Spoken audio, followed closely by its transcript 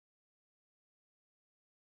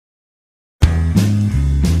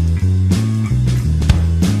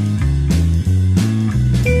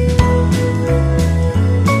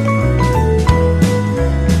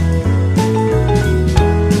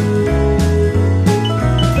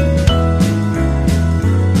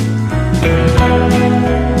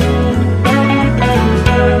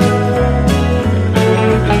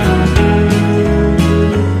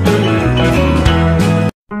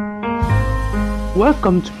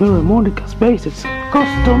Welcome to Monica Space's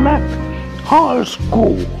Custom Map High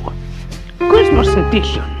School Christmas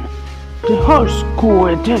Edition. The High School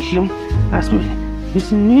Edition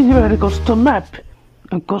is a new custom map.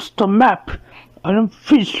 A custom map and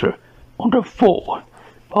feature on the floor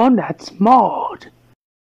on that mod.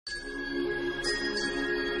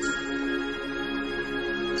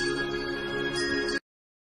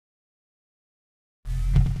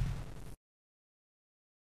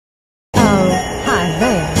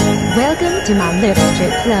 Welcome to my literature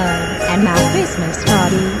club and my Christmas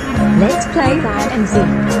party. Let's play hide and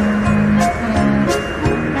seek.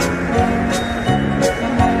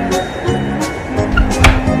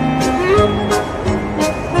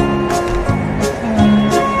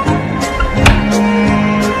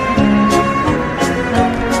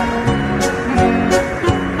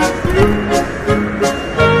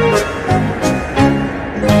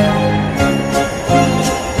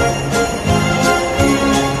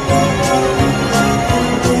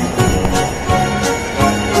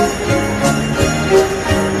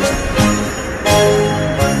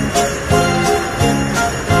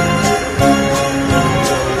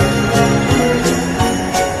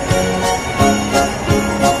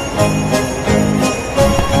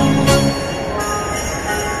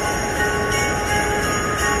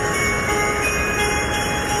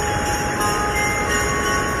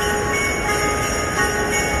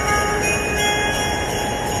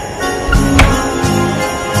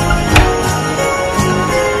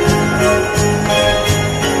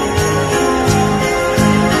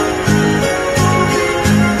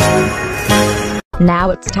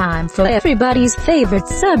 Now it's time for everybody's favorite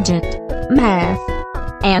subject, math.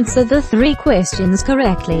 Answer the 3 questions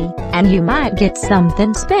correctly, and you might get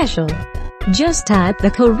something special. Just type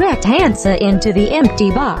the correct answer into the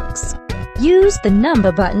empty box. Use the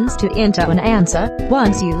number buttons to enter an answer.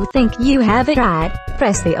 Once you think you have it right,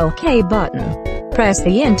 press the OK button. Press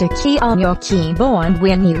the Enter key on your keyboard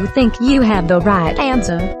when you think you have the right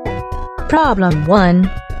answer. Problem 1.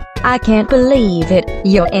 I can't believe it,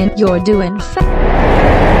 you're doing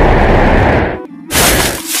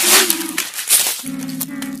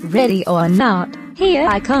Ready or not, here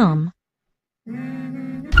I come.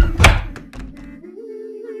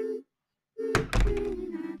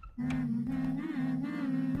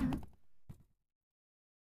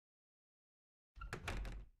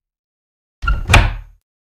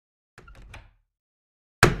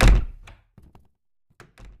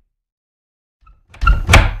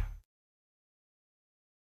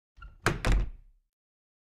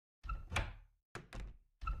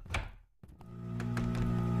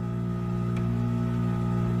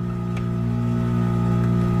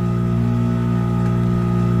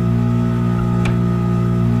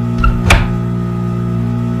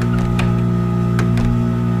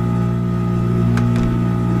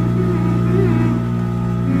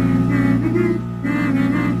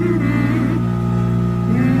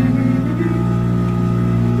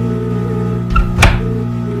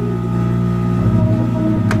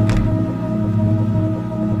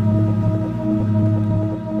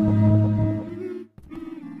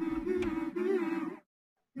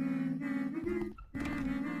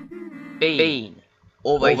 Bean,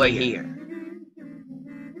 over here.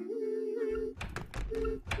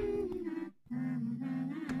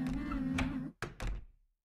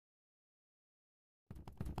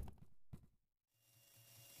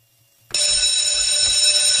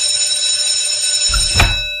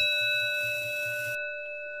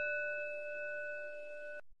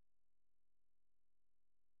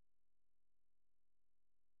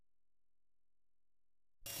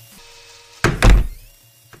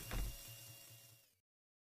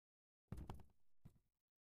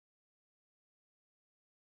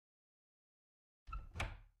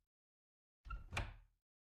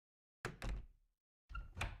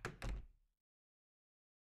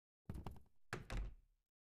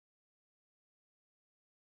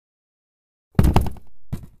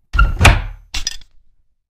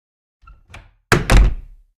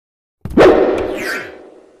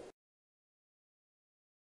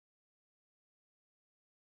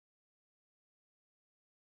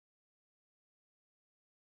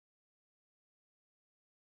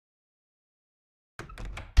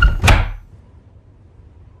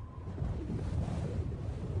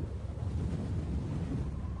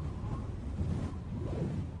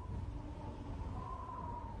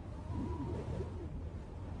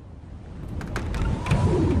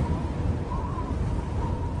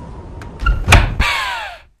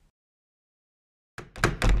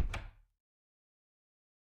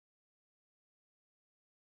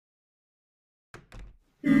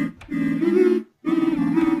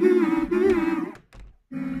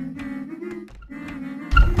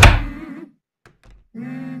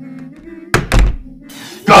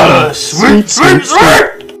 Gotta sweet, sweet, sweet.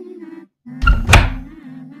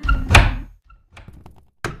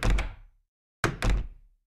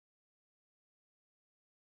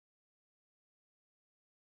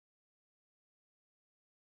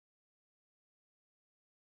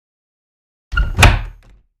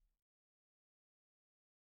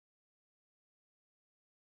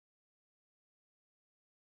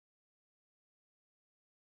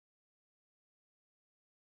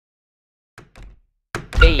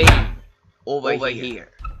 Hey, over here.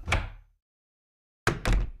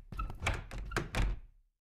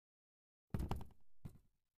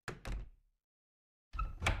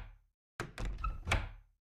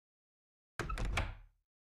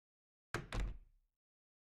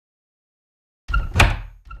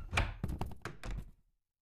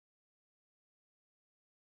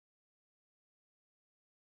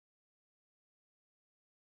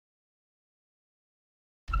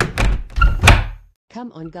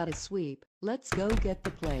 Come on, gotta sweep. Let's go get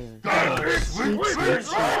the player. Gotta sweet, sweet,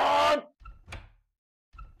 sweet.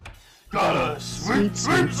 Gotta sweet,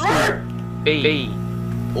 sweet, sweet. Hey,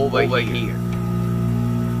 over here.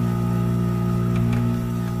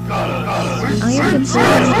 Gotta sweet, I am sweet,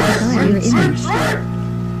 concerned sweet, with your image.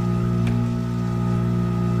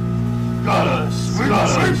 Gotta sweet,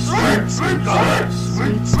 sweet, sweet, sweet. Gotta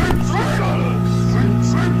sweet, sweet, sweet. Gotta sweet,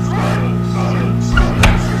 sweet, sweet.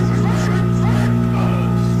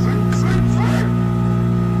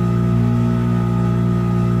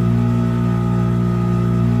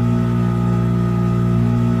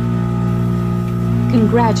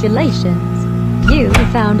 Congratulations! You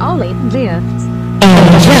found all 8 gifts.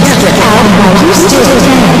 And just without how you still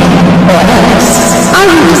can, or else I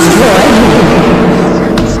will destroy you.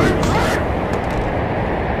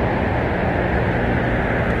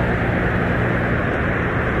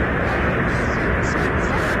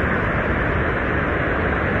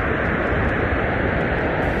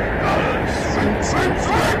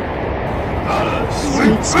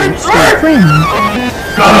 Sweet, sweet, sweet. Friend,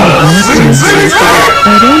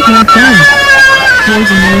 I don't have that. Don't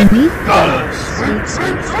you know me? Gotta sweet,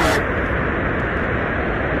 sweet, sweet.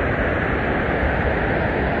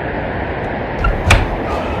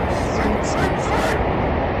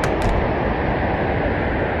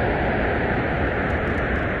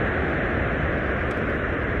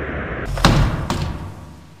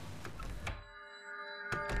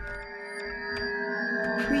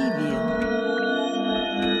 Preview.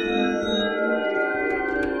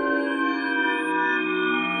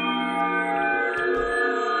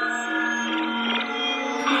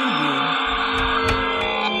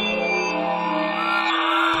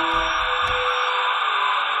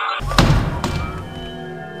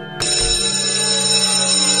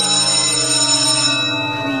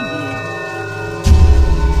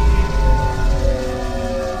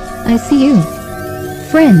 I see you.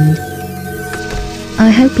 Friend. I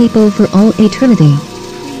have people for all eternity.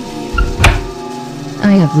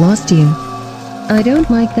 I have lost you. I don't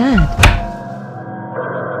like that.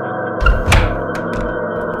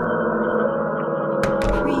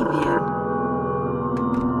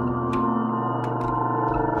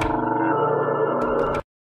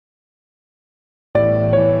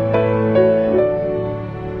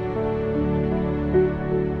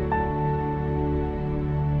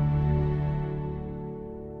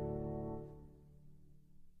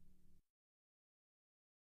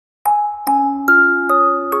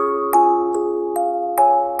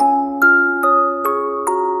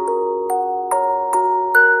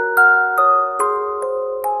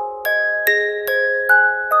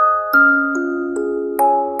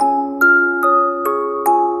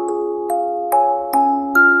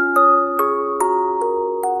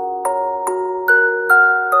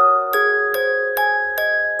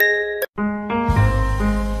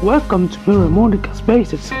 Welcome to Harmonica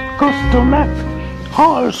Space's Custom Map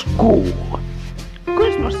High School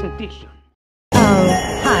Christmas Edition. Oh,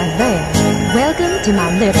 hi there. Welcome to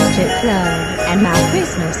my literature club and my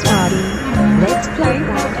Christmas party. Let's play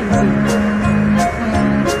round and see.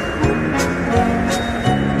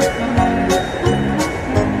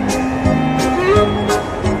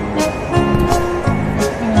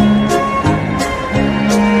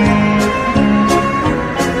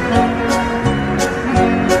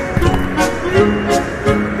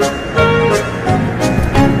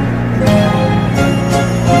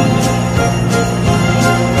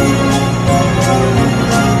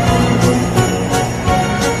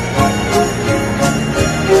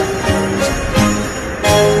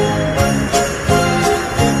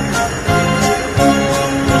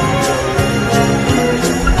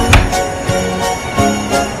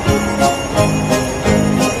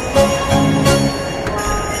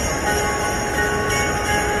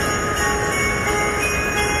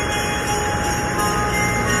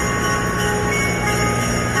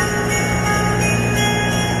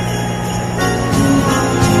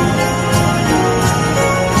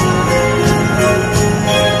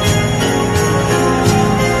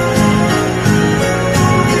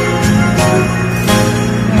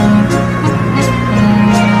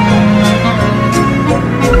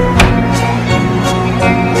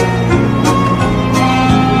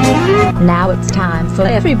 for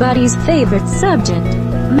everybody's favorite subject,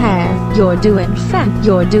 math. You're doing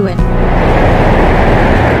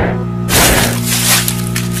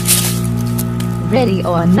Ready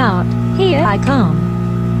or not, here I come.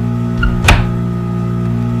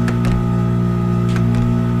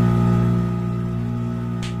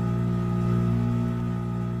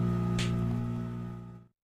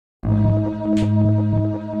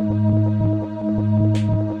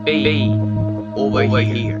 B, over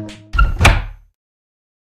here.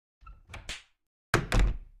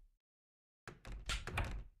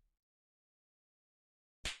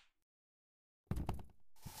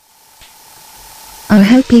 I'll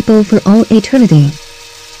help people for all eternity.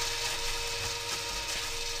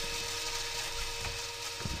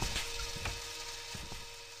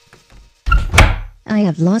 I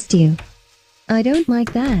have lost you. I don't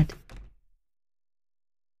like that.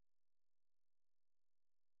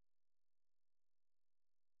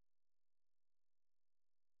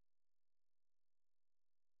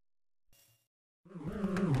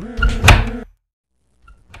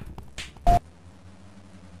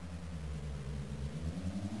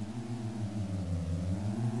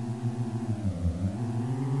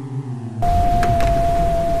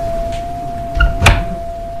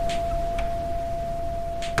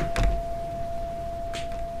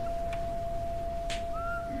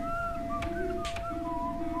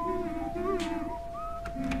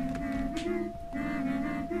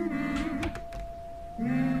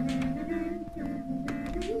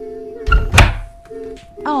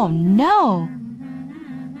 Oh no!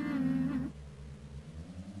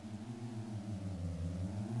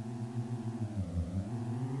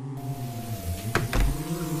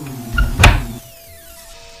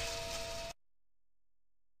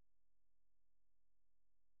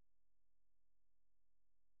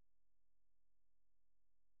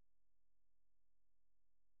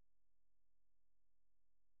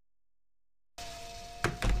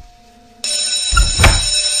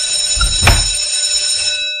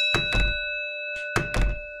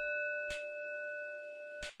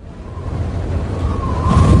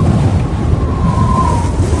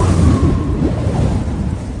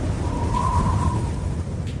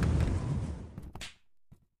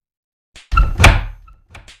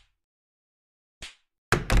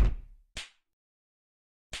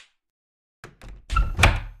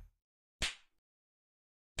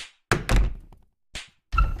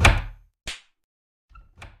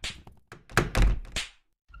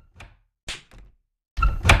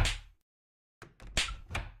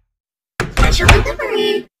 Special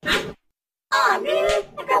delivery! Aw, man,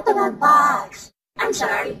 I got the wrong box. I'm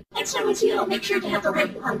sorry. Next time I see you, I'll make sure to have the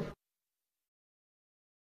right one.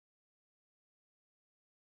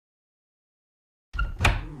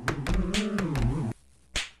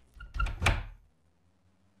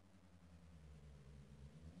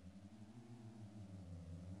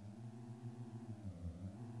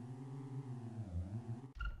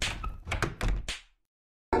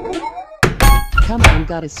 Come on,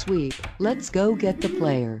 gotta sweep. Let's go get the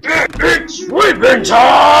player. It's sweeping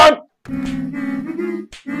time!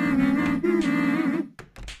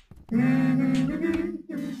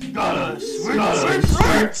 Gotta sweep.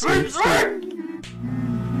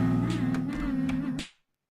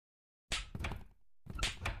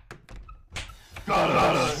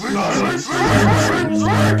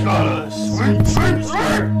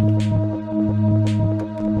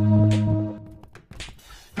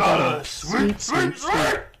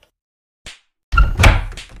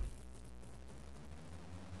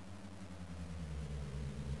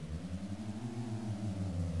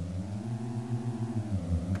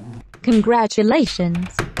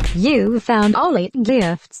 Congratulations! You found all 8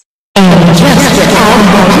 gifts. And just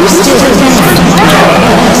without you still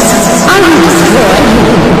I will destroy you.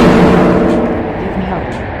 Give me help.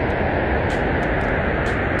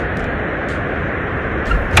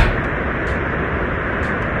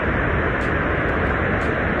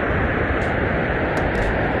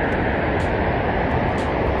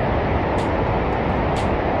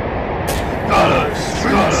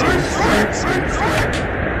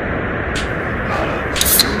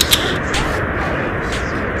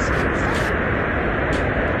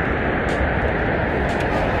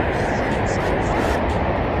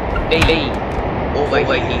 B,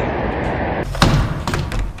 over here.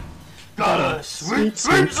 Gotta sweep.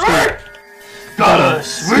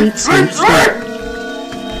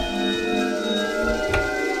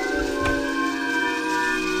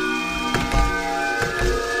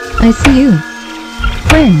 I see you,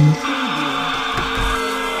 friend.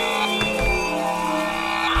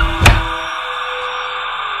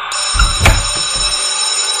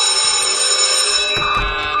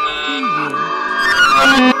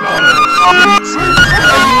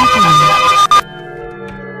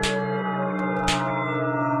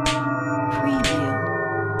 Preview.